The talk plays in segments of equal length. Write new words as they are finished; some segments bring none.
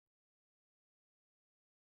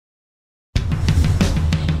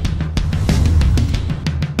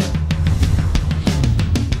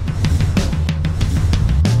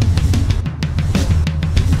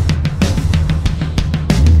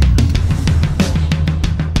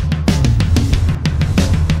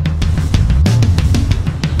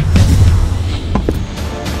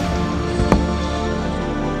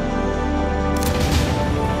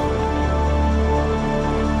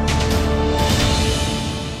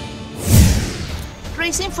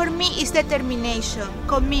Racing for me is determination,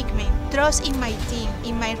 commitment, trust in my team,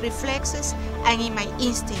 in my reflexes, and in my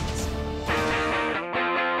instincts.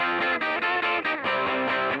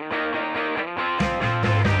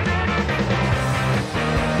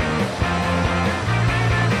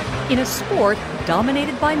 In a sport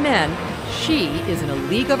dominated by men, she is in a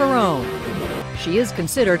league of her own. She is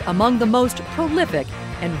considered among the most prolific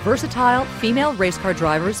and versatile female race car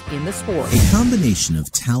drivers in the sport. A combination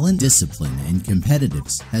of talent, discipline, and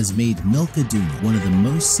competitiveness has made Milka Duno one of the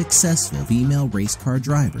most successful female race car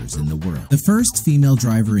drivers in the world. The first female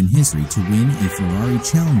driver in history to win a Ferrari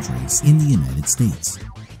Challenge race in the United States.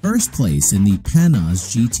 First place in the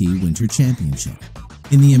Panas GT Winter Championship.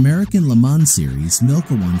 In the American Le Mans Series,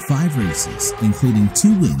 Milka won 5 races, including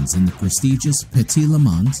 2 wins in the prestigious Petit Le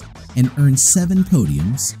Mans, and earned 7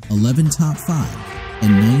 podiums, 11 top 5,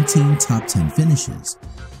 and 19 top 10 finishes.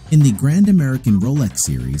 In the Grand American Rolex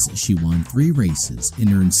Series, she won 3 races and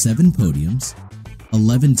earned 7 podiums,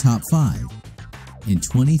 11 top 5, and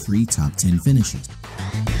 23 top 10 finishes.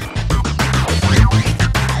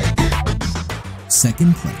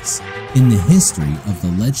 Second place in the history of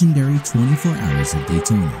the legendary 24 Hours of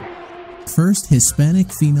Daytona. First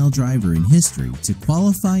Hispanic female driver in history to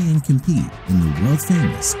qualify and compete in the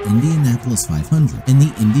world-famous Indianapolis 500 and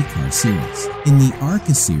the IndyCar Series. In the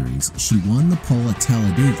ARCA Series, she won the pole at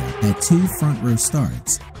Talladega at 2 front-row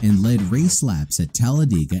starts and led race laps at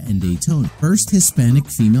Talladega and Daytona. First Hispanic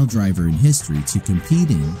female driver in history to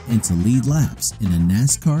compete in and to lead laps in a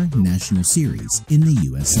NASCAR National Series in the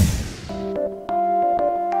USA.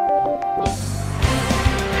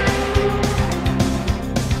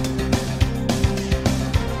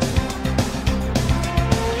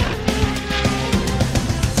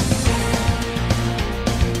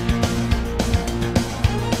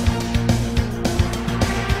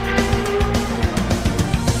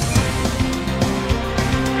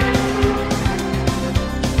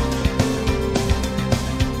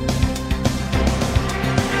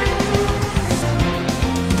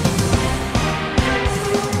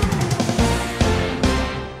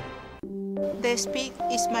 The speed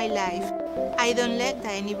is my life. I don't let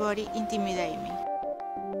anybody intimidate me.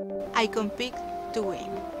 I compete to win.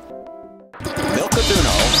 Milka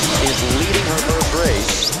Duno is leading her first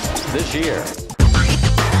race this year.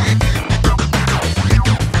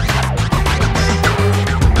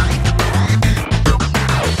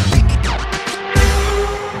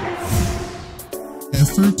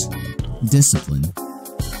 Effort, discipline,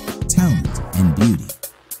 talent, and beauty.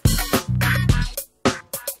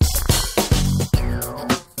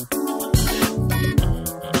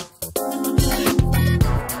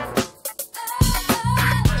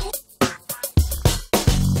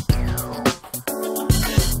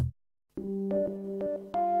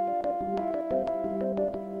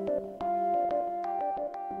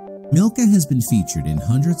 Milka has been featured in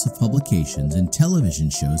hundreds of publications and television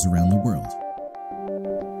shows around the world.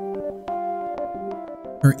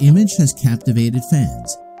 Her image has captivated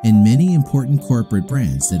fans and many important corporate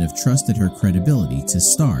brands that have trusted her credibility to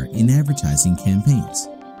star in advertising campaigns.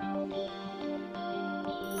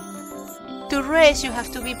 To race, you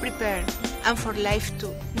have to be prepared, and for life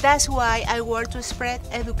too. That's why I work to spread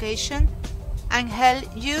education and help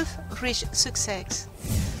youth reach success.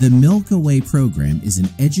 The Milka Way program is an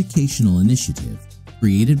educational initiative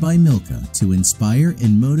created by Milka to inspire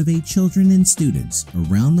and motivate children and students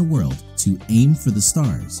around the world to aim for the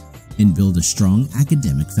stars and build a strong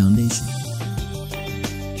academic foundation.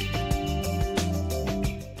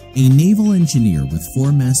 A naval engineer with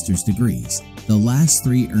 4 master's degrees, the last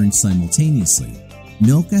 3 earned simultaneously,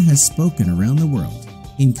 Milka has spoken around the world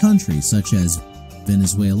in countries such as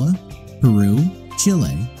Venezuela, Peru,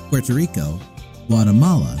 Chile, Puerto Rico,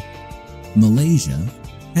 Guatemala, Malaysia,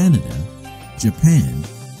 Canada, Japan,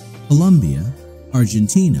 Colombia,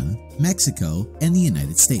 Argentina, Mexico, and the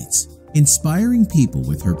United States, inspiring people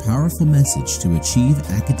with her powerful message to achieve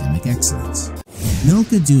academic excellence.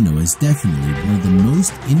 Milka Duno is definitely one of the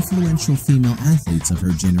most influential female athletes of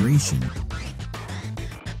her generation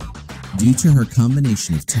due to her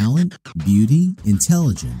combination of talent, beauty,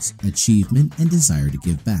 intelligence, achievement, and desire to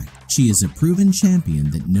give back. She is a proven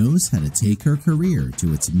champion that knows how to take her career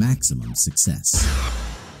to its maximum success.